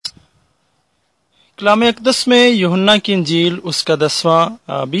کلام اقدس میں یوحنا کی انجیل اس کا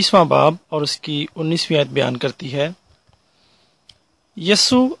 20واں باب اور اس کی 19ویں آیت بیان کرتی ہے۔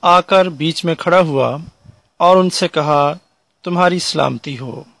 یسوع آ کر بیچ میں کھڑا ہوا اور ان سے کہا، تمہاری سلامتی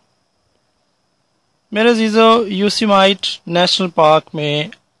ہو۔ میرے عزیزو، یوسیمائٹ نیشنل پارک میں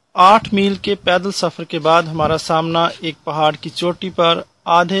 8 میل کے پیدل سفر کے بعد ہمارا سامنا ایک پہاڑ کی چوٹی پر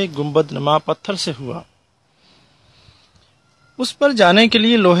آدھے گنبد نما پتھر سے ہوا۔ اس پر جانے کے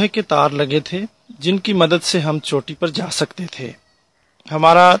لیے لوہے کے تار لگے تھے جن کی مدد سے ہم چوٹی پر جا سکتے تھے۔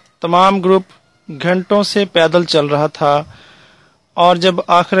 ہمارا تمام گروپ گھنٹوں سے پیدل چل رہا تھا اور جب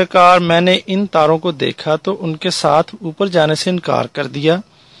آخر کار میں نے ان تاروں کو دیکھا تو ان کے ساتھ اوپر جانے سے انکار کر دیا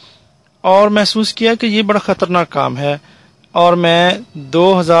اور محسوس کیا کہ یہ بڑا خطرناک کام ہے اور میں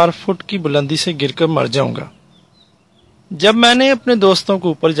 2000 فٹ کی بلندی سے گر کر مر جاؤں گا۔ جب میں نے اپنے دوستوں کو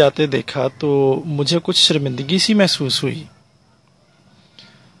اوپر جاتے دیکھا تو مجھے کچھ شرمندگی سی محسوس ہوئی۔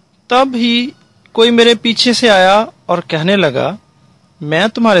 تب ہی کوئی میرے پیچھے سے آیا اور کہنے لگا، میں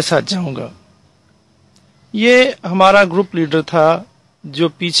تمہارے ساتھ جاؤں گا۔ یہ ہمارا گروپ لیڈر تھا جو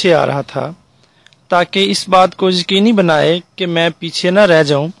پیچھے آ رہا تھا تاکہ اس بات کو یقینی بنائے کہ میں پیچھے نہ رہ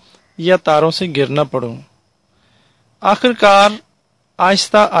جاؤں یا تاروں سے گر نہ پڑوں۔ آخر کار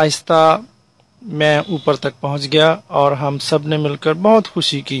آہستہ آہستہ میں اوپر تک پہنچ گیا اور ہم سب نے مل کر بہت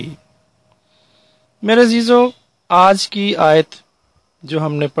خوشی کی۔ میرے عزیزو، آج کی آیت جو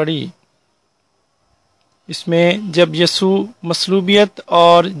ہم نے پڑھی، اس میں جب یسوع مصلوبیت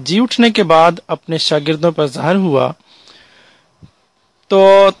اور جی اٹھنے کے بعد اپنے شاگردوں پر ظاہر ہوا تو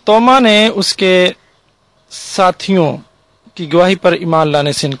توما نے اس کے ساتھیوں کی گواہی پر ایمان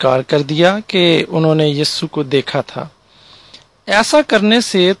لانے سے انکار کر دیا کہ انہوں نے یسوع کو دیکھا تھا۔ ایسا کرنے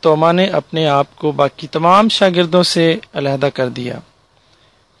سے توما نے اپنے آپ کو باقی تمام شاگردوں سے علیحدہ کر دیا۔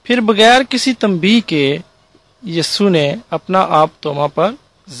 پھر بغیر کسی تنبیہ کے یسوع نے اپنا آپ توما پر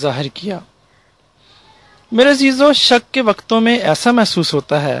ظاہر کیا۔ میرے عزیزو، شک کے وقتوں میں ایسا محسوس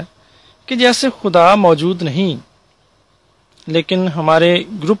ہوتا ہے کہ جیسے خدا موجود نہیں، لیکن ہمارے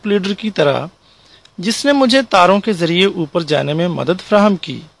گروپ لیڈر کی طرح جس نے مجھے تاروں کے ذریعے اوپر جانے میں مدد فراہم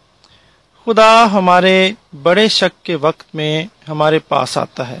کی، خدا ہمارے بڑے شک کے وقت میں ہمارے پاس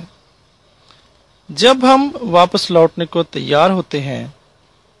آتا ہے۔ جب ہم واپس لوٹنے کو تیار ہوتے ہیں،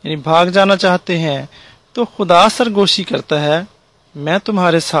 یعنی بھاگ جانا چاہتے ہیں، تو خدا سرگوشی کرتا ہے، میں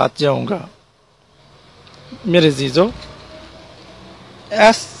تمہارے ساتھ جاؤں گا۔ میرے عزیزو،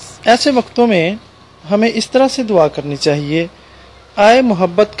 ایسے وقتوں میں ہمیں اس طرح سے دعا کرنی چاہیے، آئے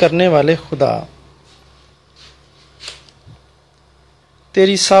محبت کرنے والے خدا،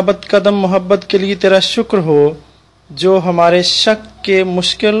 تیری ثابت قدم محبت کے لیے تیرا شکر ہو جو ہمارے شک کے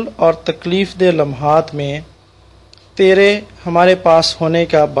مشکل اور تکلیف دہ لمحات میں تیرے ہمارے پاس ہونے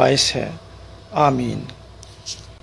کا باعث ہے۔ آمین۔